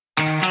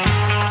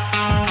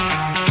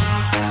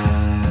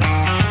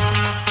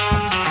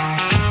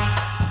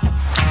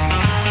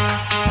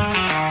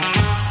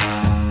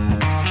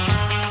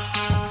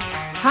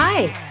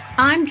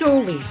I'm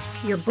Jolie,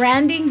 your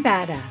branding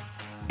badass,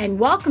 and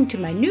welcome to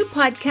my new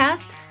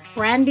podcast,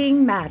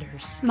 Branding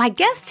Matters. My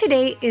guest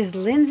today is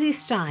Lindsay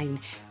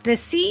Stein, the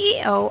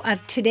CEO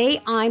of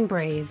Today I'm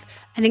Brave,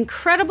 an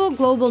incredible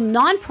global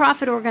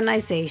nonprofit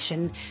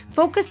organization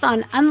focused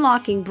on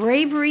unlocking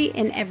bravery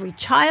in every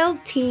child,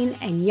 teen,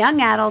 and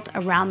young adult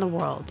around the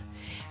world.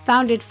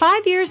 Founded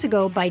 5 years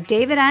ago by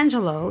David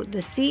Angelo, the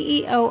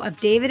CEO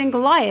of David and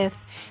Goliath,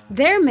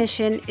 their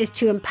mission is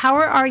to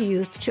empower our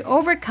youth to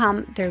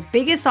overcome their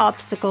biggest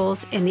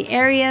obstacles in the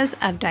areas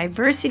of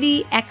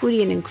diversity,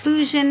 equity and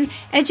inclusion,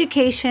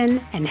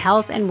 education, and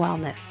health and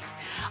wellness.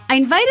 I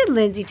invited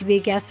Lindsay to be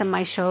a guest on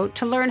my show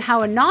to learn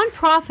how a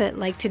nonprofit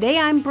like Today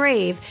I'm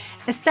Brave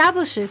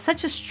establishes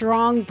such a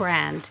strong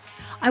brand.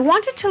 I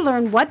wanted to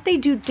learn what they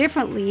do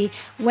differently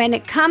when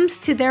it comes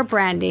to their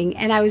branding,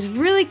 and I was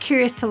really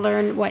curious to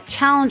learn what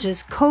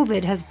challenges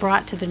COVID has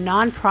brought to the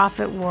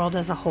nonprofit world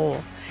as a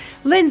whole.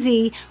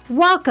 Lindsay,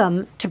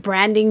 welcome to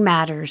Branding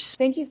Matters.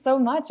 Thank you so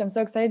much. I'm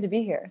so excited to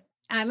be here.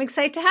 I'm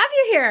excited to have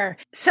you here.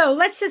 So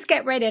let's just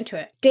get right into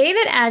it.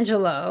 David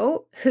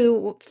Angelo,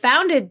 who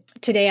founded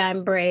Today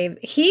I'm Brave,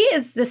 he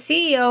is the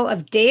CEO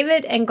of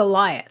David and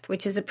Goliath,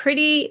 which is a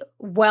pretty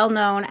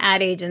well-known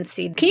ad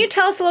agency. Can you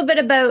tell us a little bit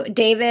about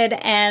David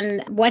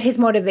and what his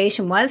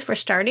motivation was for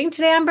starting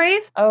Today I'm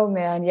Brave? Oh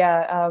man,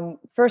 yeah.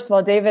 First of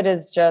all, David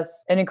is just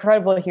an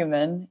incredible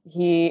human.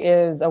 He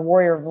is a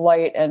warrior of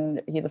light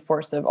and he's a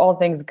force of all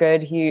things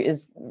good. He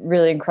is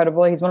really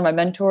incredible. He's one of my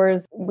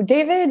mentors.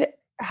 David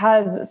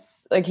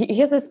has he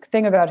has this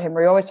thing about him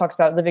where he always talks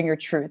about living your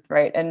truth,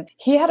 right? And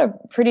he had a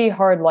pretty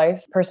hard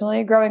life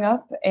personally growing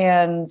up,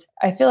 and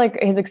I feel like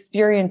his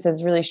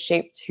experiences really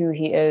shaped who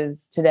he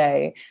is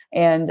today.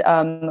 And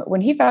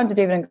when he founded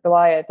David and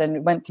Goliath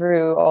and went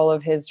through all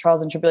of his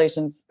trials and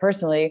tribulations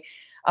personally,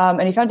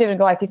 and he found David and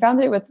Goliath, he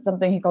founded it with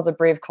something he calls a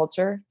brave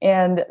culture.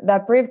 And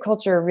that brave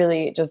culture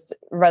really just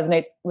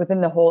resonates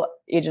within the whole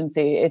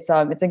agency. It's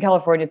in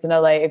California, it's in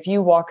LA. If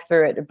you walk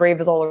through it,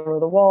 Brave is all over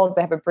the walls.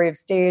 They have a Brave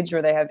stage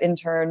where they have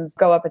interns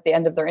go up at the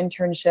end of their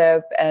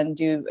internship and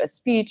do a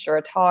speech or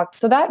a talk.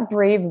 So that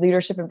brave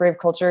leadership and brave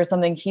culture is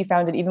something he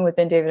founded even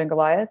within David and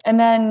Goliath. And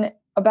then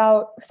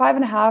about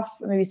 5.5,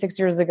 maybe 6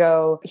 years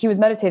ago, he was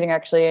meditating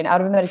actually, and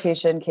out of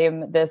meditation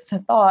came this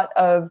thought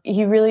of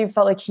he really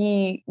felt like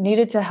he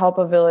needed to help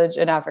a village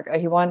in Africa.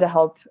 He wanted to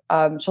help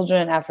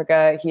children in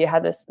Africa. He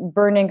had this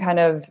burning kind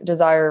of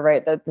desire,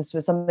 right, that this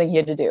was something he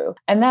had to do.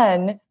 And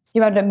then he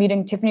wound up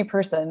meeting Tiffany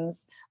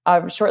Persons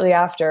shortly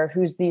after,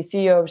 who's the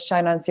CEO of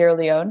Shine On Sierra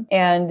Leone.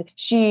 And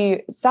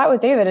she sat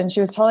with David and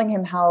she was telling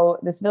him how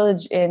this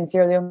village in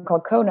Sierra Leone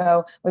called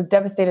Kono was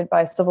devastated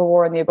by civil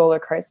war and the Ebola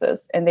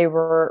crisis. And they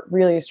were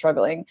really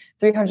struggling.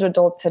 300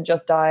 adults had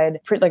just died,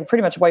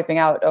 pretty much wiping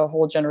out a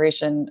whole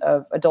generation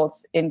of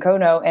adults in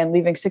Kono and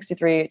leaving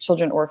 63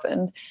 children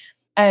orphaned.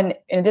 And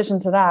in addition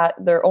to that,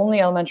 their only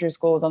elementary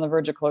school was on the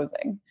verge of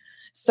closing.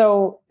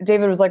 So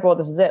David was like, well,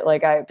 this is it.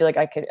 Like, I feel like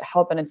I could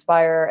help and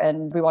inspire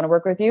and we want to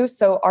work with you.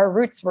 So our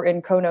roots were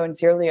in Kono in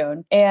Sierra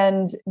Leone.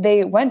 And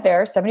they went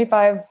there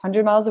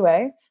 7,500 miles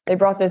away. They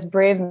brought this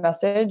brave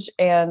message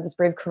and this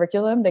brave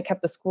curriculum. They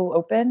kept the school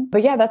open.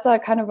 But yeah, that's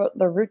kind of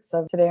the roots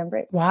of Today I'm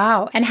Brave.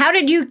 Wow. And how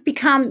did you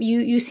become,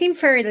 you seem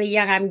fairly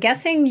young. I'm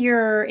guessing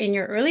you're in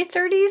your early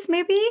 30s,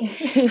 maybe?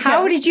 Yeah.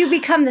 How did you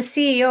become the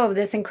CEO of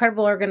this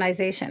incredible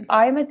organization?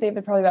 I met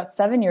David probably about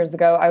 7 years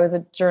ago. I was a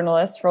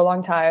journalist for a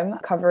long time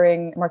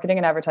covering marketing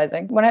and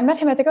advertising. When I met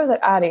him, I think I was at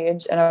Ad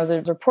Age and I was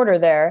a reporter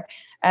there.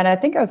 And I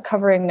think I was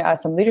covering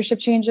some leadership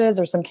changes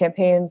or some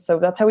campaigns. So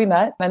that's how we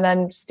met. And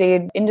then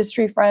stayed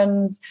industry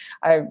friends.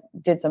 I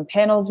did some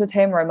panels with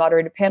him where I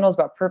moderated panels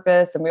about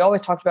purpose. And we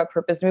always talked about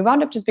purpose. And we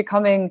wound up just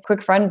becoming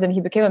quick friends and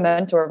he became a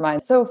mentor of mine.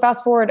 So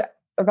fast forward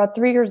about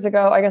 3 years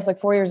ago, I guess like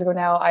 4 years ago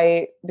now,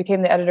 I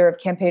became the editor of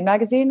Campaign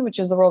Magazine, which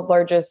is the world's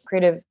largest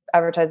creative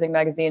advertising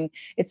magazine.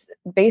 It's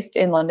based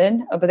in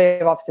London, but they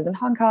have offices in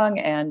Hong Kong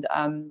and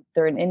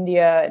they're in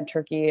India and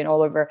Turkey and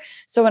all over.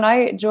 So when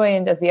I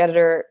joined as the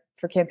editor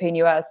for Campaign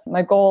US,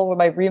 my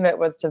remit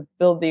was to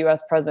build the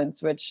US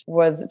presence, which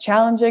was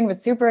challenging, but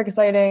super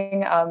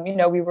exciting.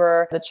 We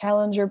were the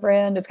challenger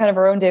brand. It's kind of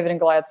our own David and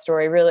Goliath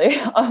story, really.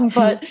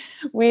 But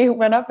we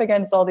went up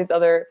against all these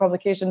other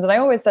publications. And I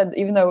always said,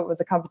 even though it was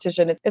a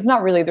competition, it's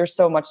not really, there's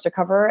so much to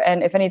cover.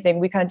 And if anything,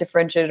 we kind of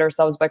differentiated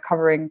ourselves by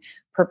covering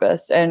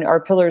purpose. And our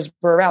pillars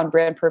were around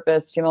brand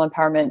purpose, female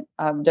empowerment,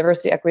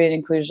 diversity, equity, and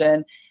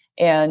inclusion,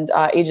 and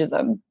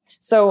ageism.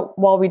 So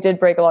while we did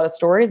break a lot of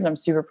stories, and I'm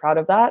super proud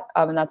of that,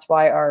 and that's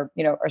why our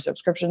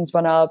subscriptions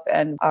went up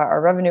and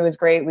our revenue is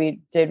great. We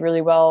did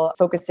really well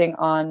focusing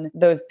on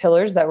those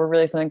pillars that were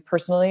really something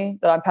personally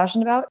that I'm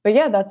passionate about. But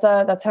yeah, that's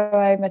how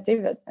I met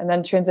David, and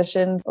then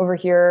transitioned over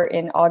here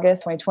in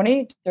August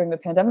 2020 during the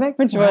pandemic,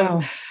 which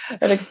was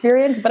an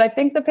experience. But I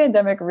think the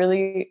pandemic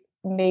really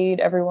made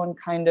everyone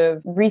kind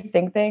of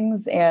rethink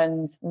things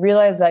and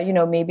realize that,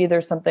 maybe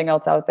there's something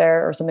else out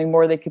there or something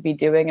more they could be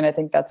doing. And I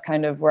think that's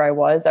kind of where I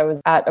was. I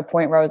was at a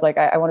point where I was like,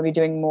 I want to be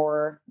doing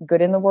more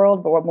good in the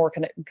world, but what more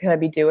can I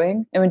be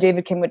doing? And when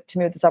David came to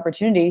me with this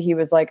opportunity, he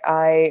was like,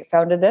 I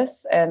founded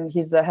this, and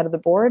he's the head of the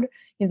board.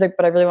 He's like,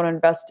 but I really want to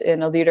invest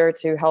in a leader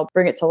to help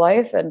bring it to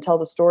life and tell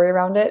the story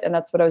around it. And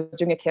that's what I was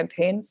doing, a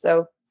campaign.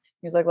 So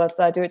he was like, let's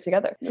do it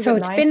together. So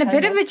it's been a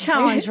bit of a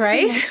challenge,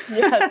 right?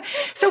 Yes.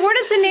 So where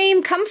does the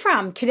name come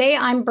from? Today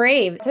I'm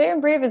Brave. Today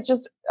I'm Brave is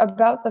just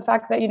about the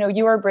fact that,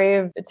 you are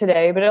brave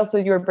today, but also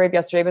you were brave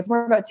yesterday. But it's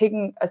more about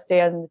taking a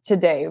stand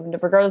today,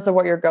 regardless of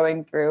what you're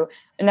going through.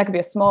 And that could be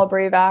a small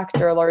brave act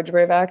or a large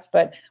brave act,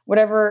 but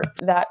whatever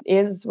that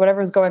is,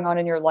 whatever is going on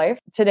in your life,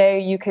 today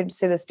you could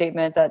say the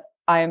statement that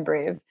I am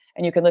brave.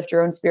 And you can lift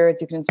your own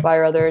spirits, you can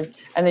inspire others,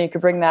 and then you can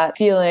bring that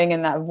feeling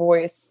and that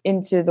voice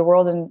into the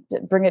world and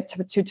bring it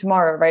to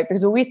tomorrow, right?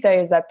 Because what we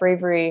say is that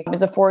bravery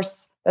is a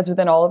force that's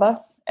within all of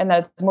us, and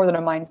that it's more than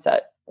a mindset,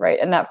 right?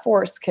 And that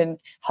force can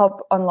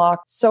help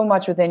unlock so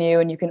much within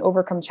you, and you can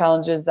overcome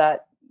challenges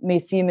that may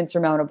seem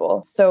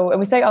insurmountable. So, and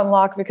we say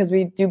unlock because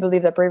we do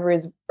believe that bravery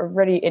is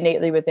already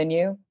innately within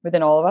you,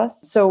 within all of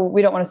us. So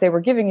we don't want to say we're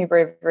giving you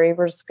bravery.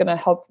 We're just going to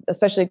help,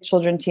 especially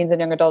children, teens, and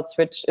young adults,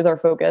 which is our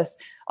focus,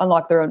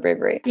 unlock their own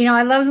bravery.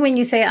 I love when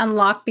you say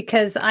unlock,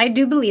 because I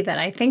do believe that.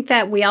 I think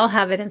that we all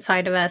have it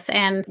inside of us,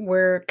 and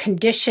we're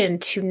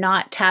conditioned to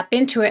not tap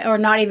into it or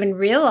not even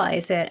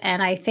realize it.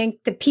 And I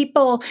think the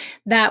people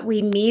that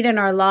we meet in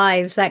our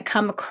lives that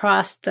come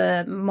across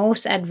the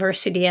most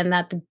adversity and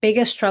that the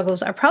biggest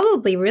struggles are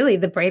probably really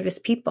the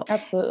bravest people.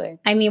 Absolutely.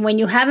 I mean, when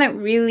you haven't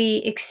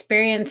really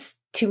experienced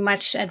too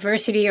much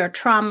adversity or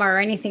trauma or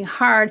anything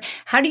hard,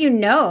 how do you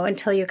know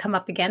until you come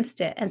up against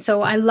it? And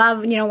so I love,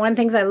 one of the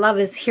things I love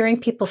is hearing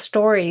people's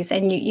stories.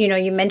 And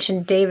you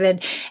mentioned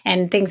David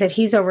and things that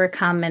he's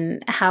overcome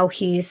and how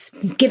he's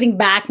giving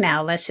back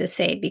now, let's just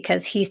say,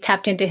 because he's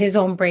tapped into his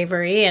own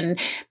bravery and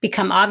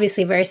become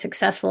obviously very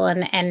successful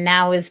and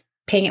now is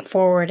paying it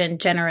forward and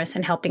generous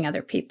and helping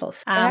other people.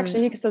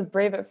 Actually, he says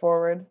brave it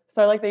forward.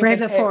 So I like that you brave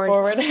said it pay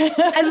forward. It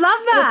forward. I love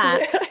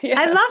that. Yeah.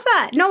 I love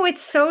that. No,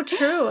 it's so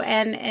true.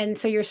 And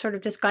so you're sort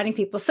of just guiding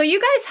people. So you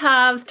guys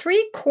have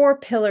 3 core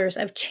pillars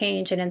of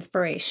change and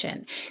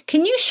inspiration.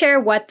 Can you share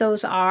what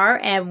those are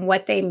and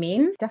what they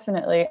mean?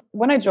 Definitely.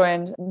 When I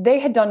joined, they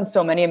had done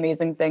so many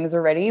amazing things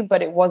already,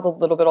 but it was a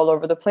little bit all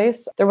over the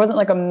place. There wasn't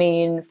like a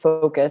main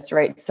focus,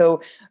 right?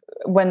 So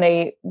when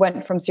they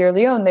went from Sierra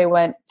Leone, they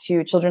went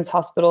to children's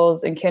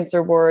hospitals and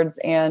cancer wards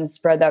and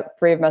spread that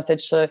brave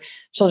message to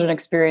children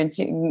experience,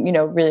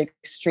 really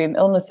extreme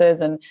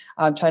illnesses and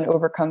trying to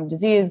overcome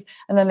disease.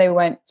 And then they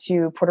went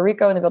to Puerto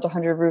Rico and they built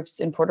 100 roofs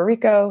in Puerto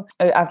Rico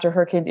after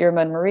Hurricanes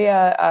Irma and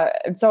Maria,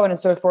 and so on and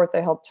so forth.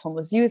 They helped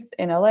homeless youth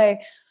in LA.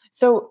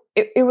 So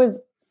it was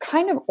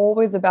kind of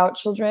always about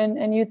children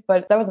and youth,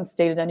 but that wasn't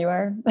stated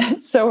anywhere.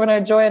 So when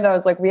I joined, I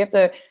was like, we have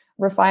to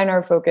refine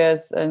our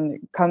focus and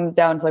come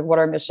down to like what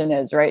our mission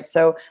is, right?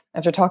 So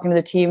after talking to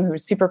the team who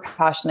was super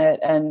passionate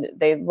and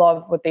they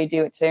love what they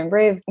do at Today I'm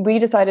Brave, we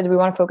decided we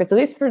want to focus, at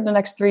least for the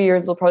next 3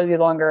 years, it'll probably be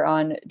longer,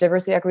 on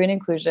diversity, equity, and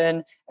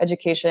inclusion,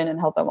 education, and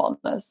health and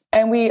wellness.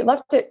 And we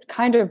left it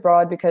kind of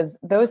broad because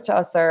those to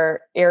us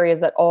are areas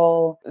that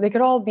they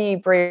could all be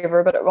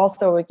braver, but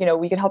also,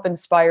 we can help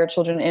inspire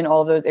children in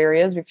all of those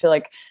areas. We feel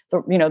like the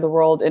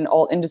world in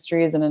all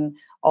industries and in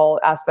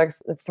all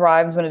aspects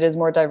thrives when it is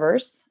more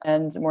diverse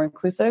and more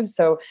inclusive.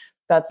 So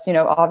that's,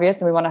 obvious.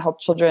 And we want to help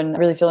children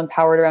really feel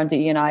empowered around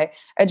DE&I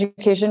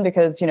education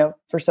because,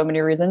 for so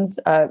many reasons,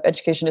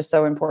 education is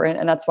so important.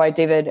 And that's why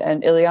David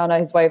and Ileana,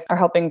 his wife, are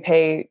helping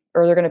pay,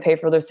 or they're going to pay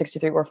for those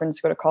 63 orphans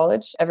to go to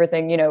college.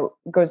 Everything,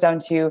 goes down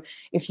to,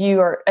 if you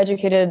are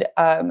educated,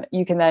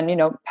 you can then,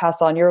 pass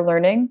on your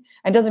learning.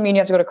 And doesn't mean you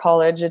have to go to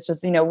college. It's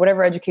just,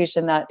 whatever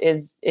education that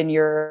is in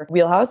your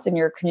wheelhouse, in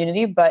your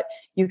community, but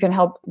you can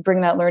help bring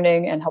that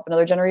learning and help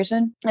another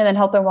generation. And then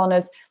health and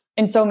wellness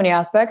in so many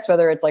aspects,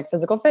 whether it's like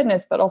physical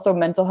fitness, but also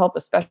mental health,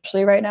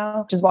 especially right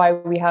now, which is why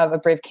we have a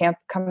Brave Camp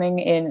coming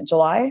in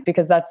July,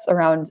 because that's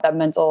around that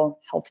mental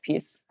health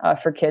piece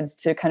for kids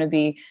to kind of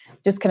be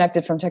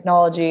disconnected from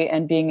technology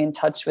and being in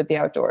touch with the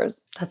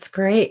outdoors. That's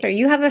great.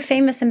 You have a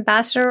famous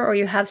ambassador, or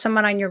you have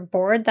someone on your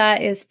board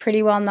that is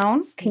pretty well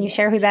known. Can you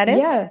share who that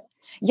is?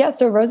 Yeah.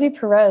 So Rosie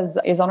Perez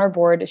is on our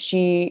board.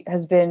 She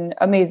has been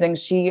amazing.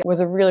 She was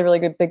a really, really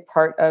good big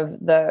part of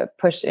the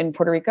push in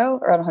Puerto Rico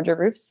around 100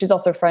 roofs. She's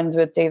also friends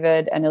with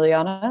David and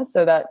Ileana.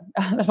 So that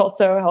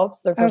also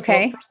helps. They're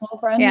personal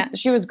friends. Yeah.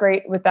 She was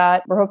great with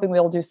that. We're hoping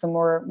we'll do some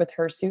more with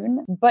her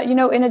soon. But,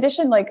 in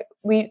addition, like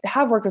we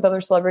have worked with other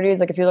celebrities.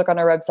 Like if you look on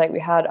our website, we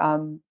had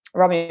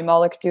Rami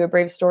Malek do a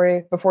Brave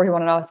story before he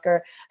won an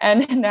Oscar.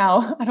 And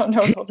now, I don't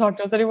know if he'll talk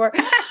to us anymore,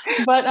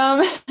 but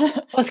well,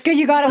 it's good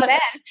you got him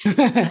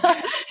then.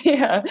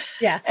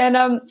 Yeah.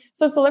 And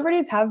so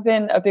celebrities have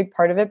been a big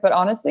part of it, but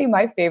honestly,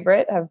 my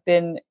favorite have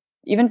been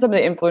even some of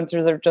the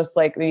influencers are just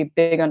like maybe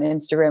big on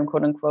Instagram,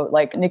 quote unquote.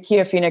 Like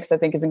Nakia Phoenix, I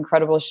think is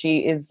incredible. She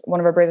is one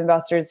of our Brave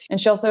ambassadors, and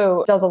she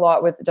also does a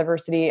lot with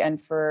diversity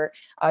and for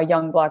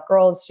young Black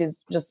girls.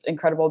 She's just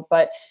incredible,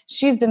 but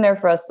she's been there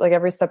for us like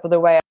every step of the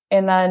way.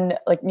 And then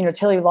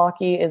Tilly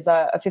Lockie is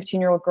a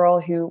 15-year-old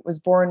girl who was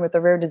born with a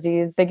rare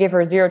disease. They gave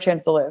her zero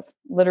chance to live,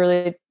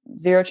 literally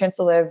zero chance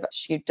to live.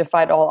 She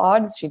defied all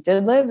odds. She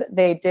did live.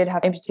 They did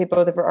have to amputate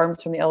both of her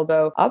arms from the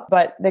elbow up,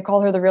 but they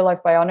call her the real life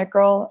bionic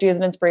girl. She is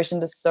an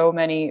inspiration to so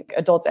many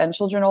adults and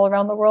children all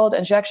around the world.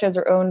 And she actually has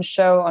her own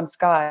show on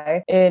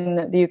Sky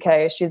in the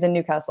UK. She's in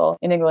Newcastle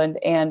in England,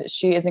 and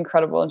she is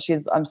incredible. And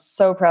I'm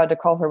so proud to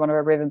call her one of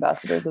our Brave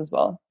ambassadors as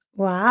well.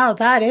 Wow,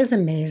 that is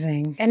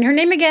amazing. And her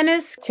name again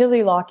is?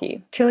 Tilly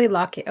Lockie. Tilly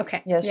Lockie.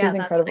 Okay. Yeah, she's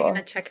incredible. I'm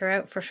going to check her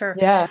out for sure.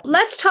 Yeah.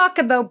 Let's talk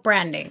about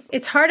branding.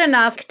 It's hard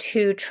enough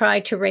to try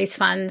to raise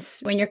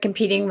funds when you're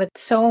competing with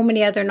so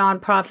many other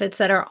nonprofits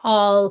that are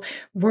all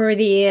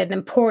worthy and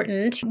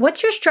important.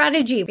 What's your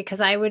strategy?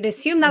 Because I would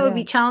assume that would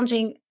be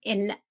challenging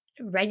in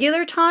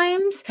regular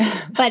times,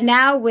 but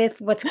now with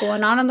what's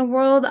going on in the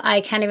world,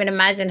 I can't even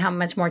imagine how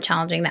much more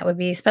challenging that would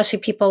be,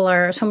 especially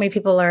so many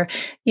people are,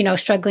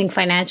 struggling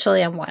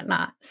financially and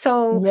whatnot.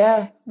 So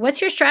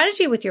what's your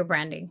strategy with your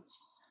branding?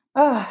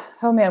 Oh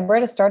man, where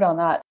to start on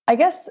that? I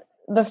guess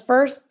the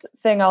first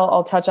thing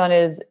I'll touch on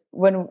is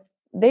when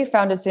they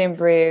founded Today I'm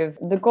Brave,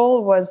 the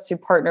goal was to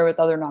partner with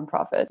other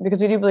nonprofits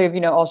because we do believe,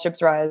 all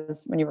ships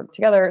rise when you work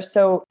together.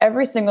 So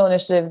every single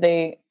initiative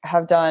they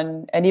have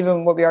done, and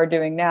even what we are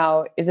doing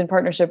now, is in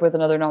partnership with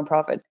another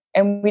nonprofit.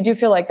 And we do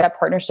feel like that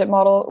partnership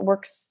model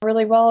works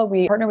really well.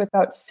 We partner with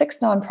about 6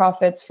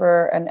 nonprofits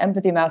for an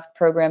empathy mask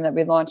program that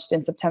we launched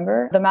in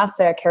September. The masks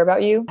say, "I care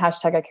about you,"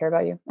 hashtag "I care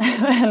about you."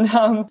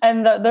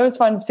 Those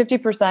funds,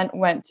 50%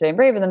 went to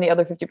Brave, and then the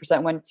other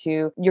 50% went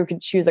to, you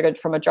could choose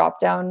from a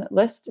drop-down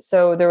list.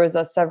 So there was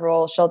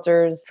several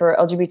shelters for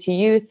LGBT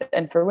youth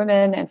and for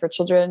women and for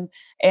children,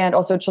 and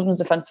also Children's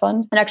Defense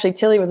Fund. And actually,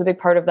 Tilly was a big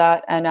part of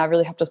that and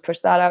really helped us push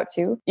that out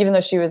too. Even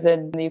though she was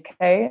in the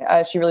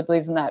UK, she really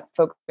believes in that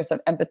focus of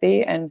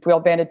empathy, and we all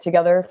banded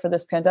together for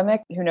this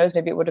pandemic. Who knows,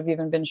 maybe it would have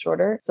even been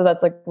shorter. So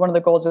that's one of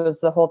the goals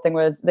the whole thing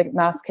was the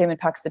mask came in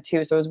packs of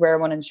 2. So it was wear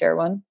one and share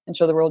one and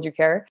show the world you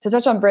care. To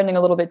touch on branding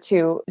a little bit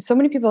too, so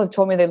many people have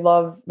told me they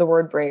love the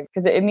word brave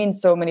because it means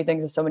so many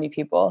things to so many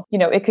people.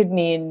 It could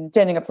mean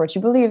standing up for what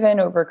you believe in,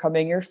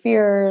 overcoming your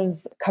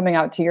fears, coming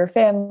out to your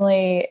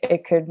family.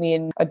 It could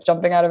mean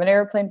jumping out of an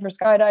airplane for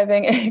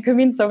skydiving. It could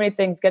mean so many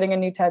things, getting a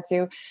new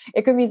tattoo.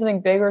 It could mean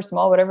something big or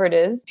small, whatever it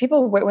is.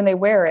 People, when they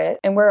wear it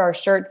and wear our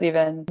shirts,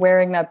 even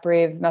wearing that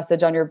brave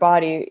message on your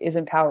body is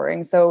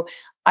empowering. So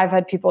I've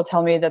had people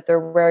tell me that they're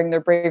wearing their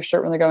brave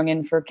shirt when they're going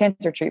in for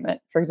cancer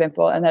treatment, for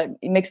example, and that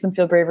it makes them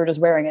feel braver just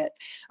wearing it.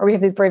 Or we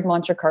have these brave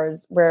mantra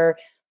cards where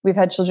we've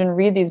had children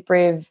read these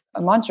brave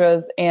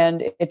mantras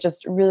and it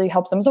just really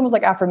helps them. It's almost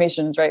like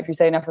affirmations, right? If you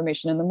say an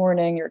affirmation in the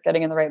morning, you're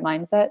getting in the right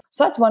mindset.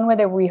 So that's one way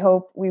that we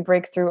hope we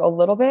break through a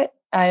little bit.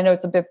 I know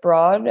it's a bit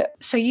broad.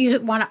 So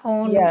you want to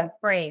own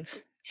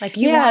brave. Like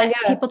you want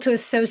people to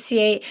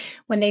associate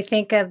when they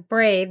think of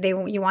brave,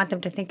 you want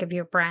them to think of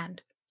your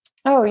brand.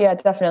 Oh yeah,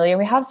 definitely. And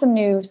we have some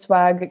new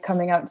swag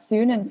coming out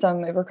soon, and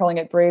we're calling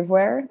it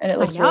Braveware, and it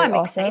looks really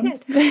awesome.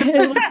 Excited.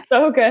 It looks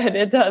so good.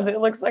 It does. It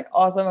looks like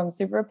awesome. I'm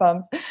super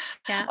pumped.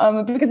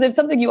 Yeah. Because it's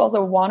something you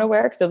also want to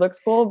wear because it looks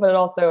cool, but it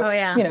also,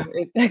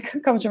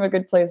 it comes from a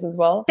good place as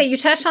well. So you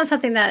touched on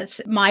something that's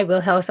my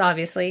wheelhouse,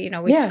 obviously.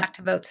 We talked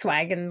about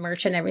swag and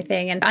merch and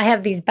everything, and I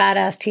have these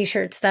badass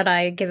t-shirts that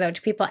I give out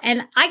to people,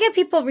 and I get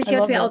people reaching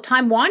out to me all the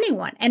time wanting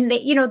one, and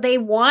they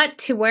want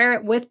to wear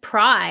it with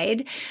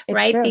pride,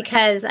 right? True.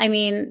 Because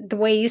the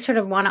way you sort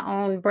of want to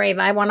own brave,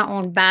 I want to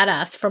own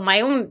badass from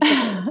my own,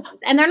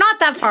 and they're not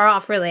that far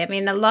off, really.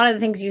 A lot of the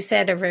things you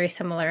said are very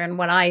similar in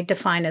what I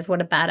define as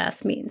what a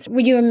badass means.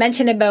 When you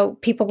mentioned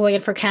about people going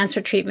in for cancer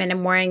treatment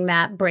and wearing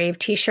that brave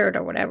t-shirt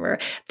or whatever,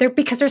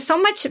 because there's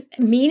so much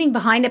meaning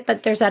behind it,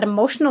 but there's that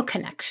emotional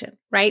connection,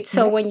 right?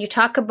 So when you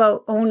talk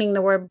about owning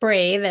the word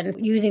brave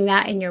and using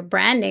that in your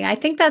branding, I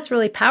think that's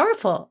really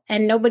powerful,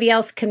 and nobody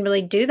else can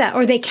really do that,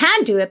 or they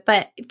can do it,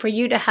 but for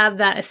you to have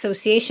that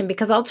association,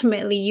 because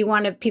ultimately you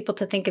want people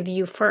to think of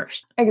you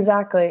first.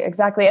 Exactly.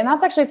 And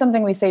that's actually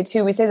something we say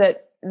too. We say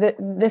that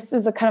this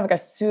is a kind of like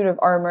a suit of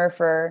armor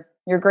for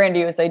your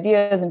grandiose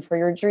ideas and for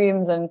your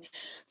dreams and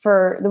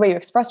for the way you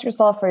express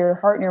yourself, for your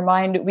heart and your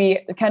mind.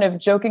 We kind of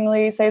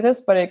jokingly say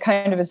this, but it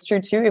kind of is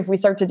true too. If we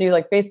start to do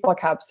like baseball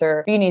caps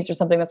or beanies or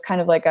something, that's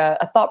kind of like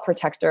a thought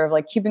protector of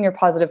like keeping your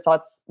positive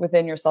thoughts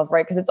within yourself,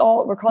 right? Because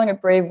we're calling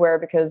it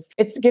Braveware because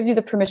it gives you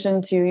the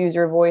permission to use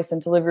your voice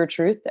and to live your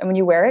truth. And when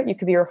you wear it, you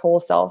could be your whole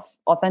self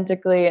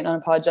authentically and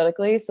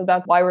unapologetically. So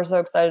that's why we're so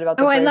excited about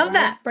the I love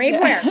that.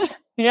 Braveware.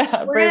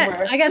 Yeah,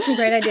 Braveware. I got some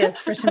great ideas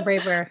for some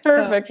Braveware.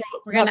 Perfect. So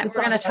we're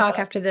gonna talk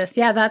after this.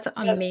 Yeah, that's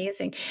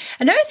amazing. Yes.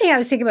 Another thing I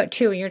was thinking about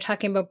too, when you're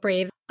talking about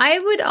brave, I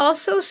would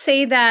also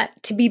say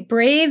that to be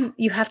brave,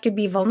 you have to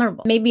be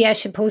vulnerable. Maybe I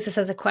should pose this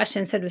as a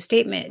question instead of a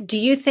statement. Do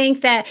you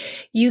think that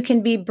you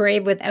can be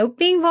brave without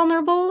being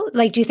vulnerable?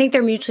 Like, do you think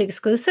they're mutually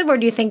exclusive, or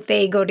do you think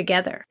they go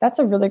together? That's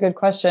a really good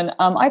question.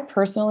 I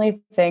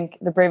personally think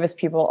the bravest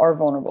people are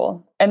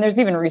vulnerable. And there's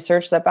even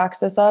research that backs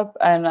this up.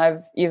 And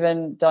I've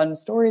even done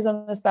stories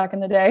on this back in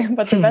the day.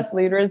 But the best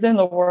leaders in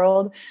the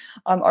world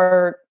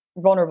are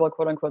vulnerable,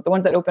 quote unquote, the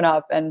ones that open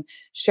up and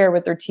share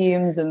with their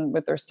teams and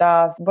with their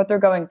staff what they're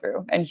going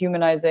through and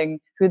humanizing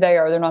who they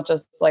are. They're not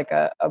just like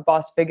a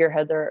boss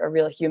figurehead, they're a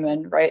real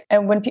human, right?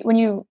 And when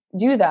you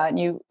do that and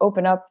you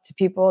open up to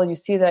people, you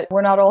see that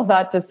we're not all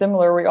that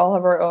dissimilar. We all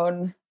have our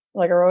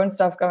own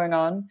stuff going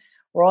on.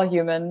 We're all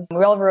humans.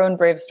 We all have our own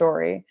brave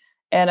story.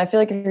 And I feel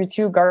like if you're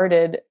too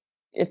guarded,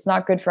 it's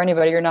not good for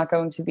anybody. You're not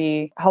going to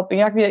be helping.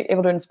 You're not going to be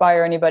able to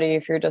inspire anybody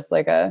if you're just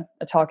like a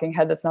talking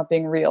head that's not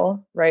being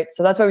real, right?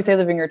 So that's why we say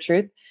living your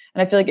truth.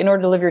 And I feel like in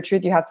order to live your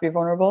truth, you have to be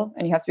vulnerable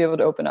and you have to be able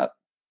to open up.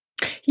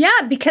 Yeah,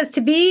 because to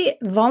be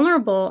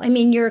vulnerable, I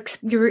mean, you're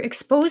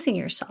exposing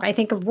yourself. I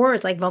think of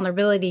words like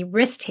vulnerability,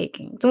 risk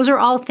taking. Those are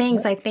all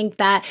things I think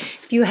that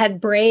if you had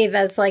brave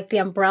as like the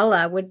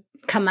umbrella would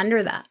come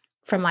under that.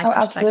 From my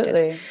perspective.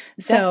 Absolutely.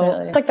 So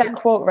definitely. It's like that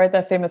quote, right?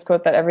 That famous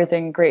quote that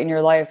everything great in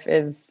your life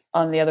is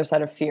on the other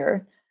side of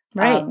fear.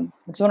 Right.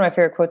 Which is one of my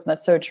favorite quotes, and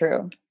that's so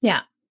true.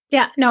 Yeah.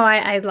 Yeah. No,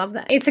 I love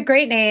that. It's a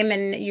great name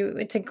and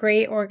it's a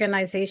great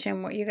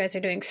organization, what you guys are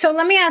doing. So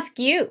let me ask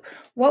you,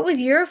 what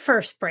was your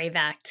first brave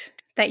act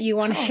that you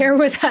want to share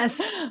with us?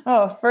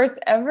 First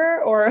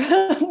ever or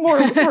more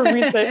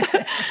recent?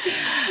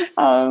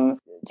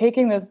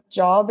 Taking this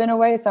job in a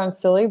way sounds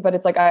silly, but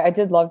it's like I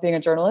did love being a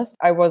journalist.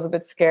 I was a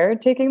bit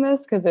scared taking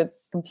this because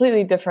it's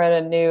completely different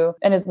and new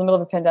and it's in the middle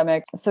of a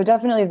pandemic. So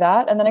definitely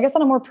that. And then I guess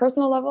on a more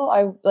personal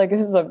level,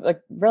 this is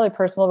really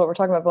personal, but we're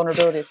talking about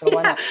vulnerability. So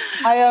why not?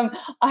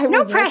 I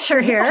no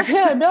pressure here.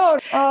 Yeah, no.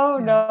 Oh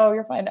no,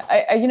 you're fine.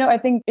 I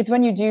think it's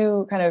when you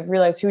do kind of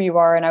realize who you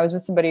are. And I was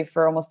with somebody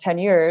for almost 10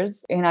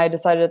 years. And I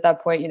decided at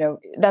that point,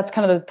 that's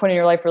kind of the point in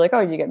your life where like,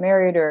 oh, you get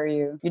married or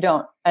you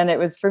don't. And it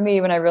was for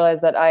me when I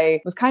realized that I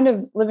was kind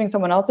of living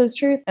someone else's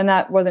truth and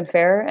that wasn't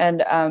fair.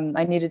 And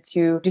I needed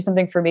to do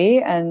something for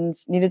me and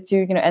needed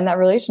to, end that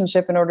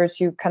relationship in order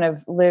to kind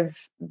of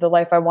live the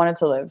life I wanted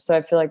to live. So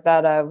I feel like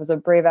that was a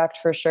brave act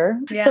for sure.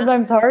 Yeah.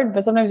 Sometimes hard,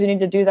 but sometimes you need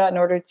to do that in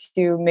order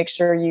to make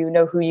sure you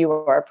know who you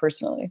are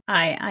personally.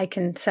 I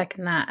can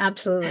second that.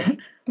 Absolutely.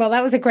 Well,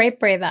 that was a great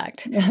brave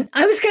act.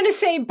 I was going to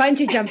say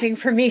bungee jumping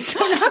for me, so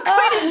not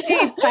quite as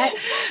deep, but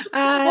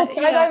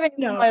skydiving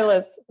is on my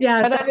list.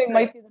 Yeah, skydiving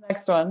might be the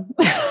next one.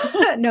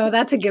 No,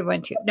 that's a good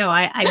one too. No,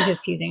 I'm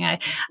just teasing. I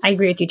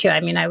agree with you too. I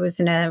mean, I was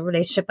in a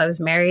relationship. I was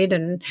married,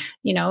 and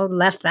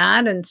left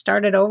that and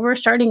started over.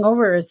 Starting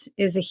over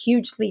is a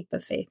huge leap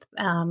of faith.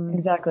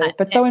 Exactly,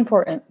 but so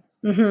important.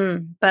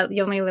 Mm-hmm. But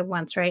you only live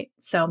once, right?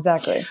 So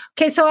exactly.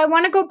 Okay, so I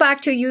want to go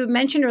back to, you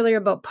mentioned earlier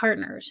about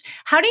partners.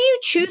 How do you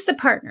choose the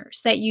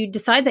partners that you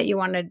decide that you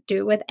want to do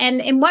it with,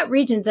 and in what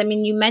regions? I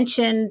mean, you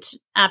mentioned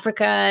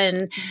Africa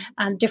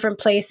and different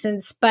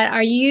places, but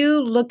are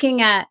you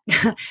looking at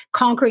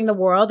conquering the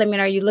world? I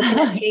mean, are you looking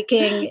at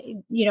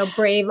taking,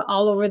 Brave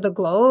all over the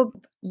globe?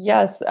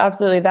 Yes,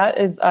 absolutely. That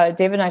is,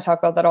 David and I talk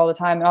about that all the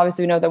time. And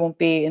obviously we know that won't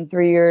be in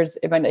 3 years.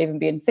 It might not even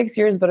be in 6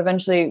 years, but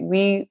eventually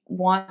we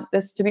want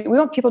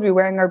people to be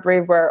wearing our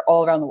Brave wear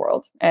all around the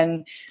world.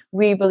 And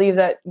we believe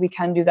that we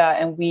can do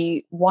that. And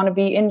we want to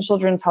be in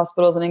children's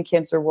hospitals and in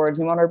cancer wards.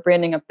 We want our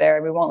branding up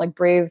there. We want like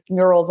Brave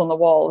murals on the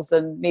walls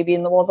and maybe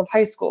in the walls of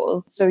high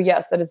schools. So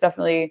yes, that is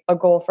definitely a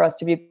goal for us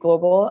to be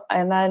global.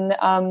 And then,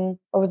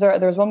 what was there?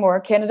 There was one more.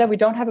 Canada. We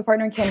don't have a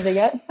partner in Canada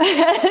yet.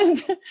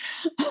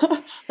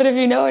 But if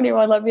you know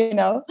anyone, let me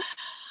know.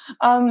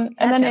 And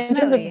then in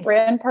terms of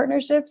brand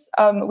partnerships,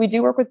 we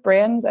do work with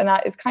brands, and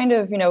that is kind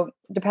of,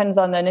 depends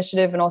on the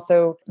initiative and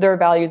also their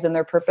values and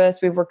their purpose.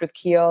 We've worked with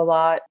Kia a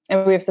lot,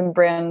 and we have some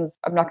brands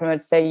I'm not going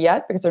to say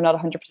yet because they're not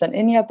 100%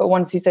 in yet, but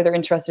ones who say they're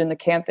interested in the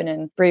camp and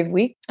in Brave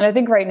Week. And I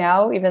think right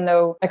now, even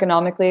though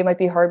economically it might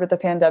be hard with the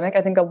pandemic,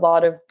 I think a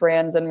lot of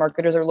brands and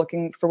marketers are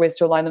looking for ways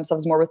to align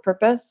themselves more with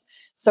purpose.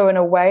 So in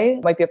a way,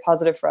 it might be a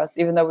positive for us,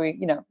 even though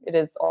it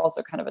is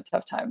also kind of a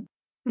tough time.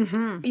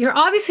 Mm-hmm. You're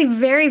obviously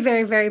very,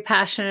 very, very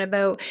passionate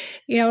about,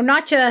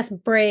 not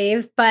just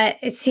Brave, but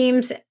it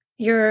seems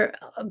you're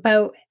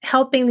about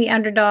helping the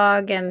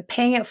underdog and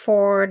paying it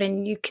forward,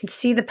 and you can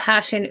see the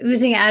passion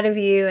oozing out of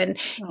you, and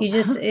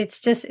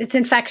it's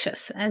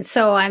infectious. And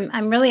so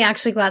I'm really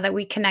actually glad that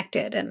we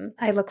connected, and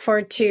I look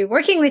forward to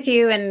working with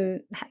you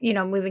and,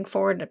 moving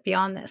forward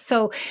beyond this.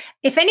 So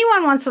if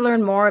anyone wants to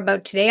learn more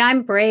about Today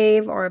I'm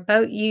Brave or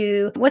about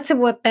you, what's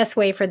the best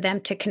way for them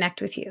to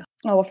connect with you?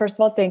 Oh, well, first of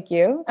all, thank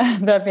you.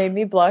 That made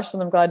me blush,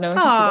 and I'm glad no one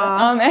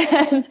can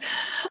see that.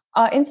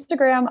 And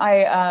Instagram,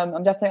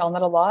 I'm definitely on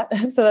that a lot.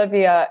 So that'd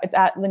be it's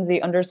at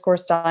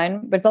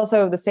Lindsay_Stein, but it's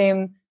also the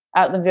same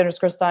at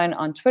Lindsay_Stein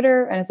on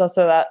Twitter, and it's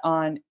also that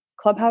on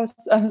Clubhouse.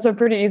 So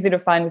pretty easy to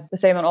find. It's the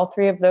same on all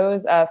three of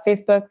those.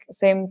 Facebook,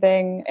 same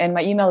thing. And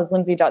my email is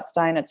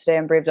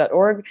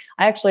lindsay.stein@todayimbrave.org.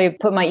 I actually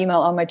put my email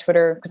on my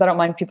Twitter because I don't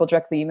mind people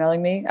directly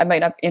emailing me. I might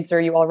not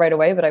answer you all right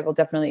away, but I will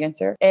definitely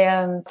answer.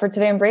 And for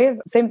Today I'm Brave,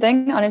 same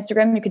thing on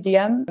Instagram. You could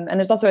DM. And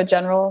there's also a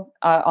general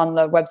on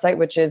the website,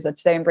 which is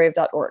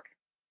todayimbrave.org.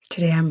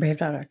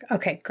 Todayimbrave.org.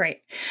 Okay,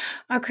 great.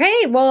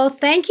 Okay, well,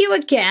 thank you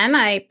again.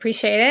 I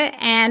appreciate it.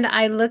 And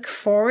I look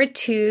forward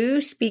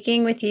to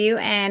speaking with you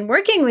and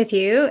working with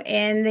you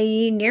in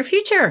the near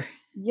future.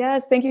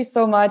 Yes, thank you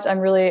so much. I'm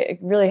really,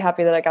 really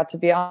happy that I got to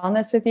be on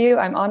this with you.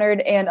 I'm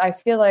honored. And I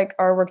feel like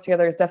our work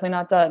together is definitely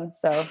not done.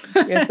 So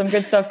we have some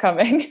good stuff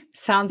coming.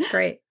 Sounds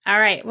great.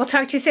 All right. We'll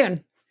talk to you soon.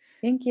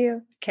 Thank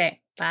you. Okay.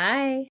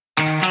 Bye.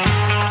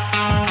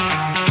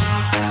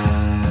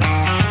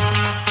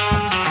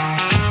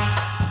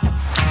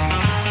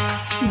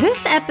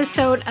 This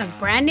episode of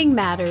Branding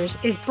Matters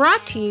is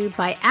brought to you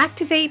by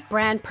Activate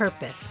Brand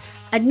Purpose,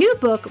 a new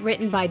book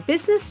written by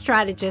business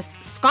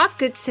strategists Scott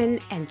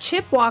Goodson and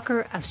Chip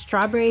Walker of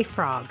Strawberry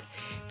Frog.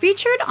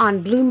 Featured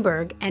on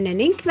Bloomberg and an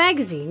Inc.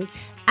 magazine,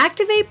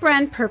 Activate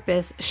Brand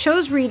Purpose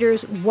shows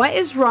readers what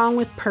is wrong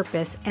with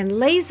purpose and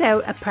lays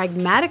out a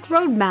pragmatic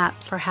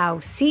roadmap for how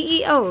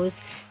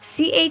CEOs,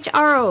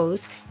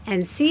 CHROs,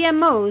 and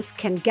CMOs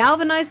can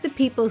galvanize the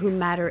people who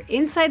matter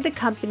inside the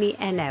company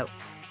and out.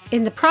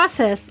 In the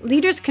process,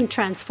 leaders can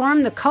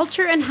transform the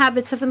culture and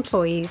habits of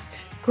employees,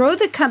 grow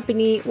the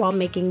company while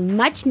making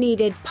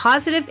much-needed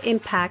positive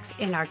impacts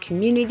in our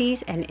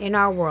communities and in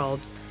our world.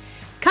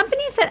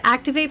 Companies that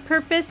activate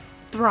purpose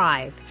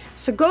thrive.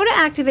 So go to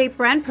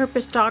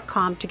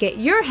activatebrandpurpose.com to get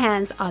your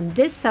hands on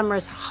this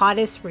summer's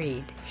hottest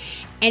read.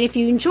 And if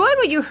you enjoyed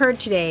what you heard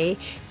today,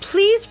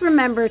 please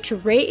remember to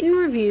rate and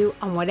review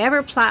on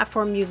whatever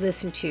platform you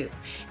listen to.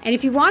 And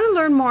if you want to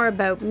learn more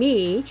about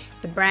me,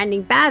 the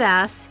Branding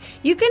Badass,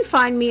 you can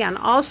find me on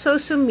all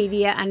social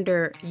media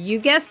under, you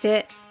guessed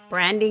it,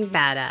 Branding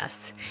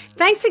Badass.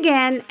 Thanks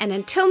again, and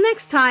until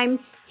next time,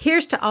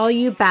 here's to all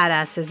you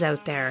badasses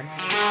out there.